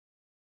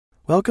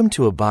Welcome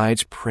to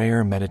Abide's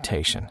Prayer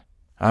Meditation.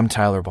 I'm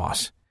Tyler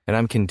Boss, and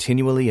I'm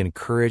continually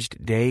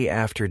encouraged day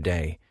after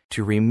day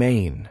to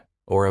remain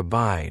or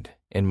abide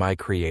in my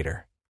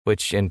Creator,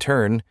 which in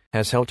turn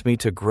has helped me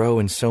to grow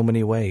in so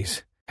many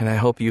ways. And I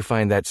hope you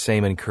find that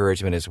same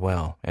encouragement as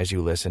well as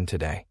you listen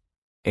today.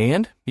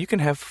 And you can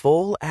have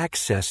full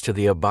access to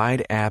the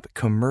Abide app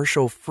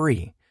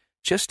commercial-free.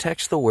 Just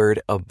text the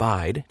word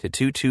ABIDE to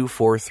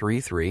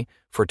 22433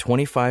 for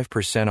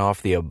 25%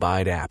 off the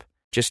Abide app.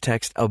 Just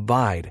text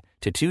ABIDE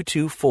to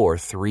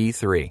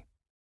 22433.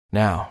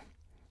 Now,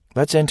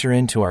 let's enter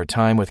into our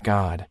time with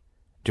God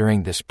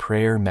during this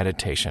prayer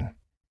meditation.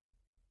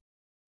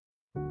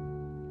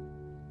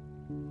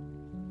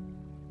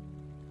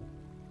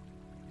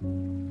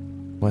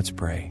 Let's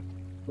pray.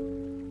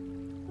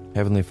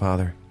 Heavenly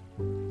Father,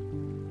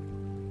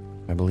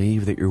 I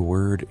believe that your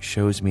word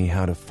shows me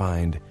how to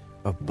find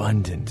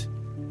abundant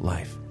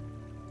life.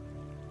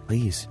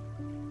 Please,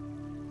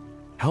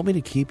 help me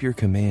to keep your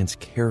commands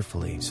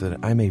carefully so that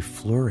I may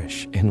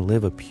flourish and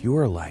live a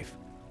pure life.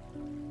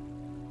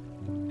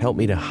 Help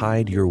me to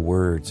hide your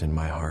words in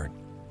my heart,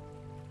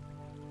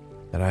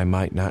 that I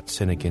might not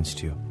sin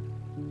against you.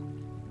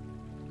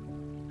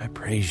 I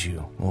praise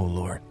you, O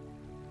Lord.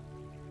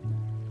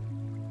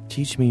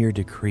 Teach me your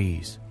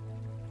decrees,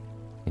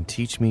 and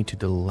teach me to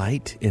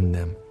delight in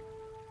them.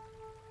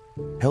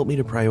 Help me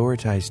to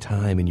prioritize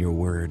time in your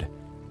word,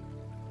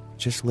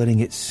 just letting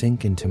it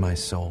sink into my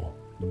soul.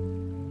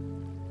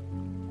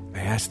 I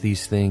ask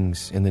these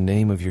things in the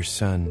name of your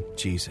Son,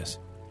 Jesus.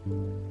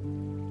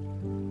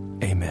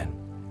 Amen.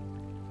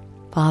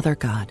 Father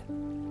God,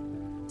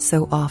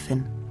 so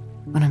often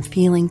when I'm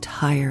feeling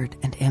tired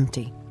and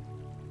empty,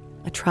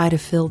 I try to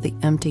fill the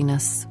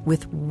emptiness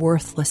with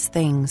worthless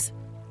things.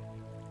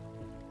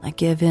 I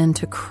give in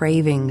to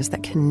cravings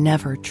that can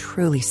never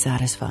truly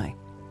satisfy.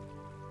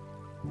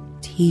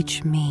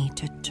 Teach me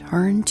to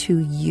turn to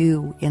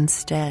you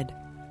instead.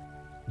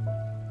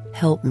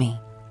 Help me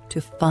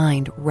to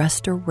find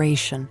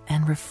restoration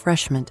and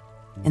refreshment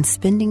in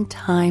spending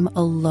time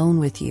alone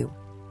with you.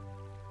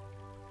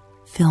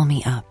 Fill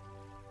me up.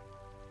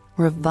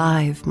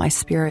 Revive my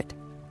spirit.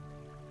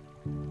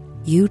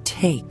 You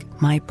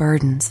take my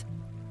burdens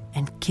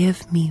and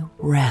give me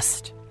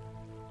rest.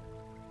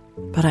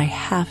 But I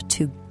have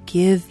to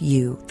give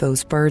you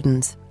those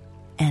burdens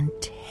and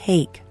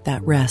take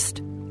that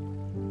rest.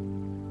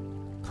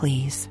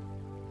 Please,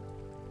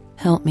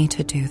 help me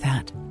to do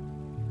that.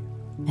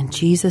 In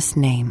Jesus'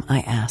 name I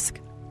ask.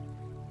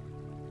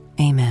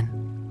 Amen.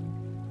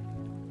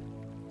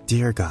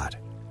 Dear God,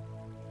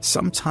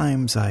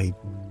 sometimes I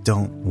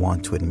don't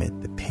want to admit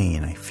the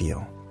pain I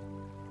feel.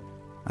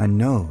 I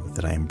know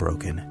that I am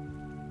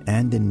broken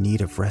and in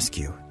need of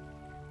rescue,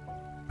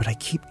 but I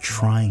keep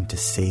trying to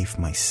save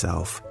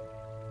myself,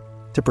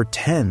 to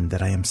pretend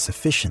that I am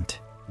sufficient.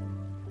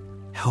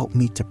 Help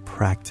me to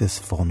practice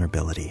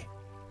vulnerability,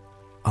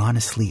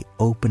 honestly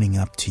opening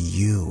up to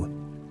you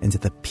and to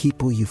the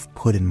people you've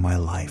put in my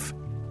life.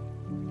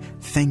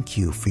 Thank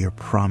you for your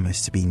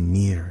promise to be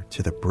near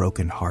to the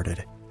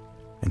brokenhearted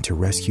and to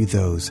rescue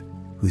those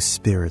whose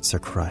spirits are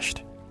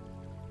crushed.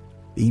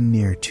 Be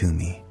near to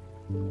me.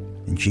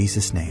 In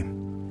Jesus'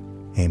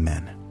 name,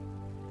 amen.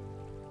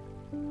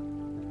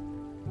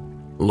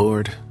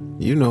 Lord,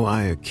 you know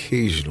I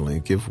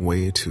occasionally give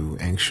way to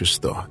anxious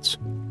thoughts.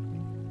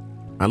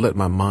 I let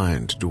my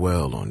mind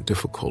dwell on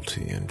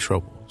difficulty and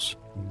troubles.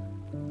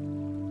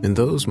 In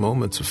those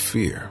moments of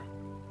fear,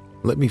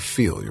 let me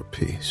feel your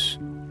peace.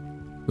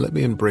 Let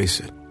me embrace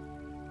it.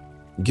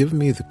 Give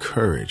me the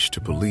courage to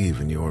believe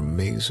in your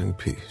amazing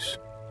peace.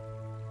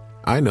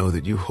 I know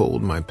that you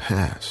hold my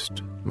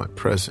past, my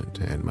present,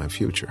 and my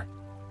future.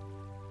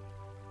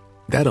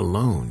 That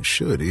alone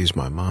should ease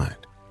my mind.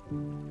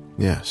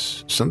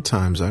 Yes,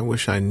 sometimes I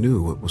wish I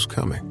knew what was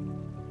coming.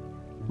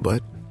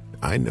 But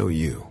I know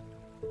you,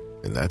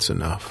 and that's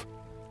enough.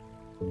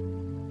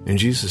 In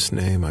Jesus'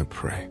 name I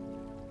pray.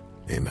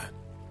 Amen.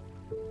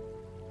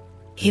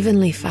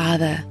 Heavenly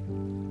Father,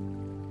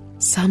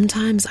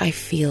 sometimes I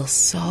feel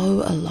so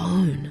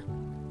alone.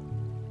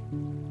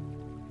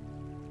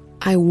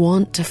 I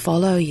want to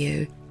follow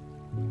you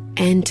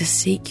and to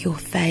seek your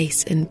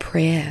face in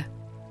prayer,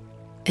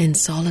 in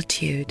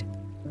solitude,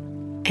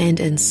 and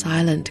in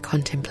silent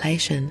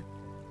contemplation.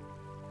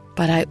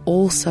 But I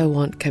also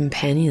want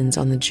companions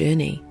on the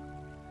journey.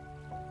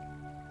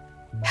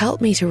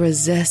 Help me to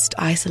resist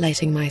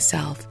isolating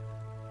myself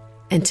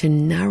and to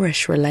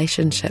nourish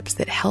relationships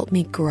that help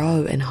me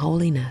grow in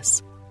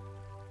holiness.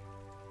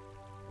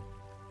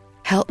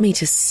 Help me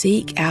to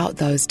seek out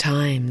those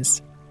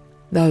times,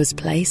 those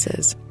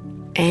places,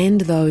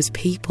 and those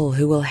people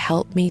who will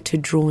help me to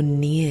draw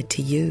near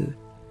to you.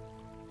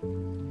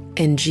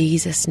 In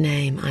Jesus'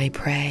 name I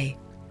pray.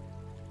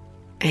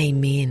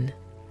 Amen.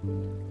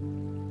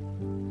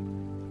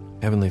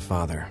 Heavenly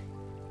Father,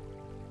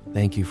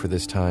 thank you for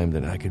this time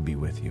that I could be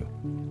with you.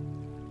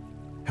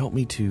 Help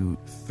me to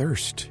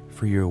thirst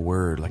for your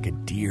word like a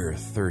deer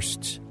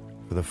thirsts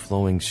for the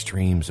flowing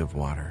streams of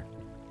water.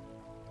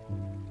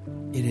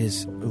 It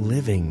is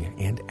living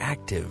and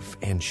active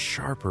and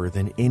sharper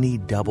than any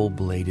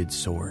double-bladed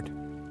sword.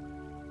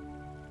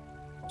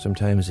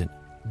 Sometimes it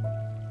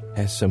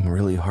has some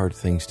really hard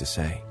things to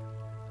say.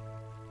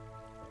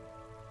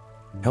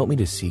 Help me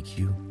to seek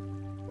you,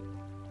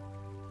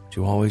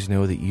 to always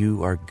know that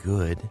you are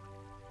good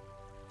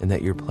and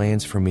that your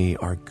plans for me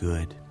are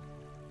good,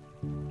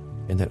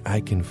 and that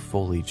I can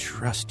fully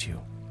trust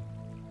you.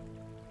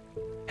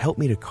 Help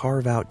me to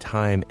carve out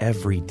time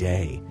every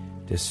day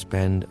to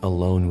spend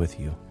alone with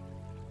you,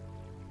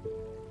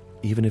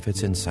 even if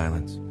it's in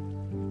silence.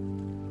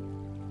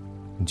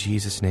 In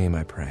Jesus' name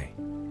I pray.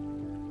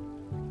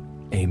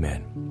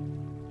 Amen.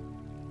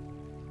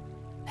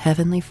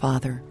 Heavenly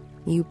Father,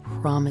 you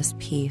promise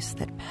peace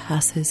that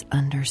passes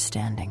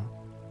understanding.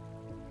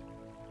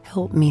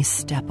 Help me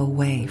step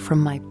away from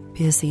my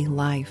busy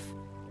life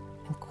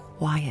and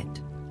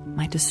quiet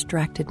my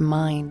distracted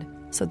mind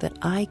so that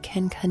I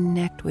can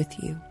connect with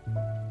you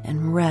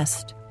and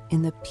rest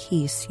in the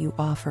peace you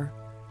offer.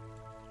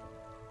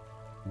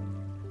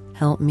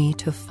 Help me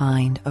to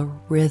find a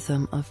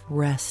rhythm of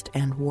rest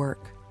and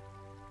work.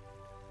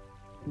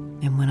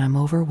 And when I'm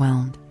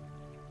overwhelmed,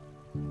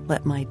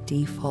 let my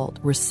default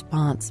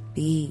response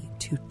be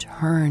to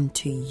turn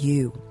to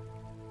you,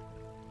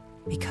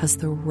 because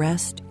the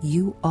rest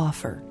you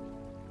offer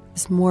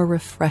is more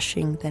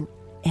refreshing than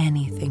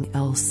anything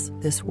else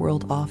this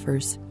world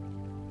offers.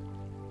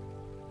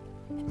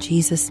 In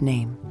Jesus'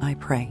 name I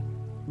pray.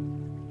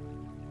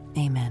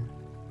 Amen.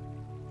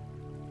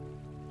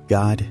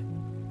 God,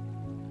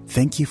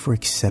 thank you for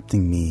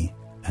accepting me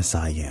as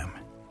I am,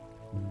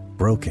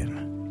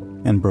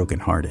 broken and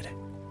brokenhearted,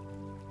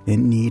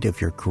 in need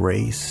of your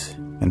grace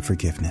and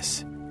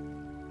forgiveness.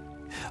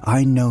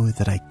 I know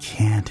that I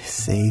can't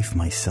save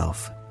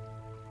myself.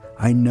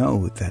 I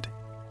know that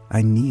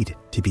I need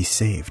to be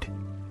saved.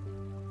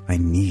 I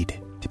need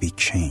to be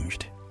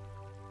changed.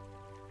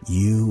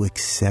 You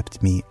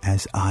accept me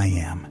as I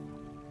am,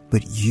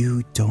 but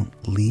you don't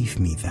leave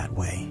me that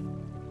way.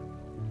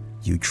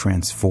 You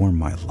transform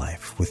my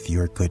life with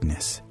your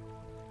goodness.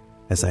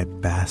 As I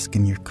bask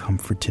in your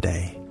comfort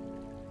today,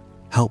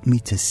 help me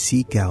to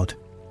seek out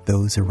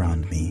those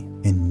around me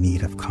in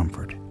need of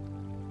comfort.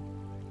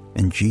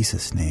 In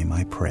Jesus' name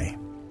I pray.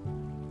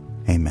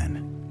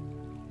 Amen.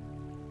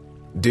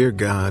 Dear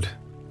God,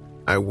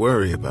 I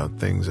worry about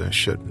things I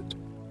shouldn't.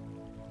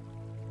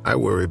 I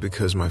worry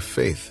because my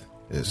faith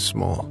is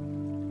small.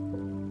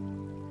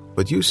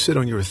 But you sit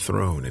on your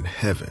throne in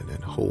heaven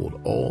and hold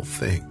all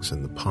things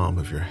in the palm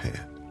of your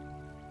hand.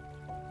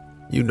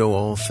 You know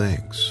all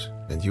things,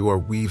 and you are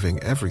weaving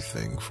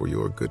everything for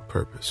your good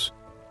purpose.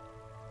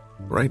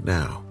 Right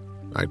now,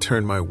 I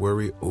turn my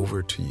worry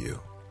over to you.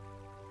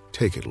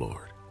 Take it,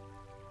 Lord.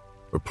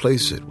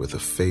 Replace it with a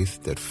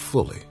faith that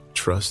fully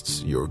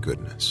trusts your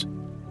goodness.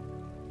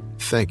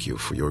 Thank you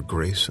for your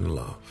grace and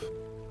love.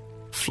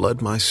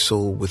 Flood my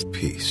soul with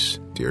peace,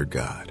 dear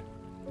God.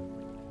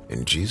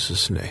 In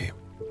Jesus' name,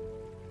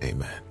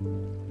 amen.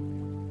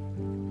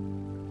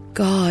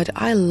 God,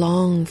 I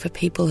long for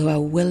people who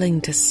are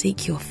willing to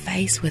seek your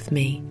face with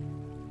me,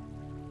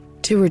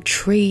 to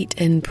retreat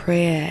in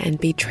prayer and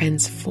be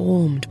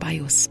transformed by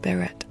your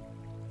Spirit.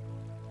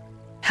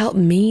 Help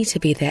me to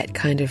be that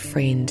kind of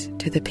friend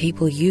to the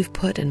people you've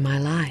put in my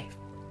life.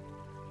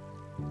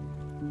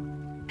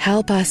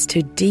 Help us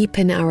to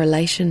deepen our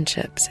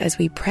relationships as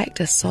we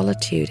practice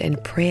solitude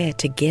and prayer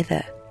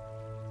together.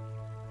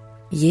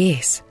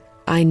 Yes,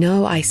 I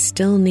know I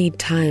still need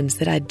times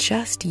that are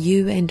just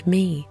you and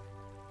me.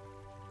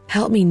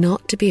 Help me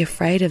not to be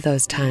afraid of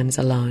those times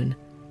alone,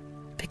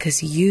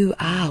 because you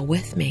are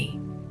with me.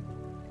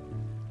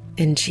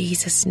 In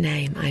Jesus'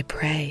 name I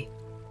pray.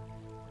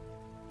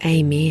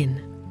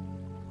 Amen.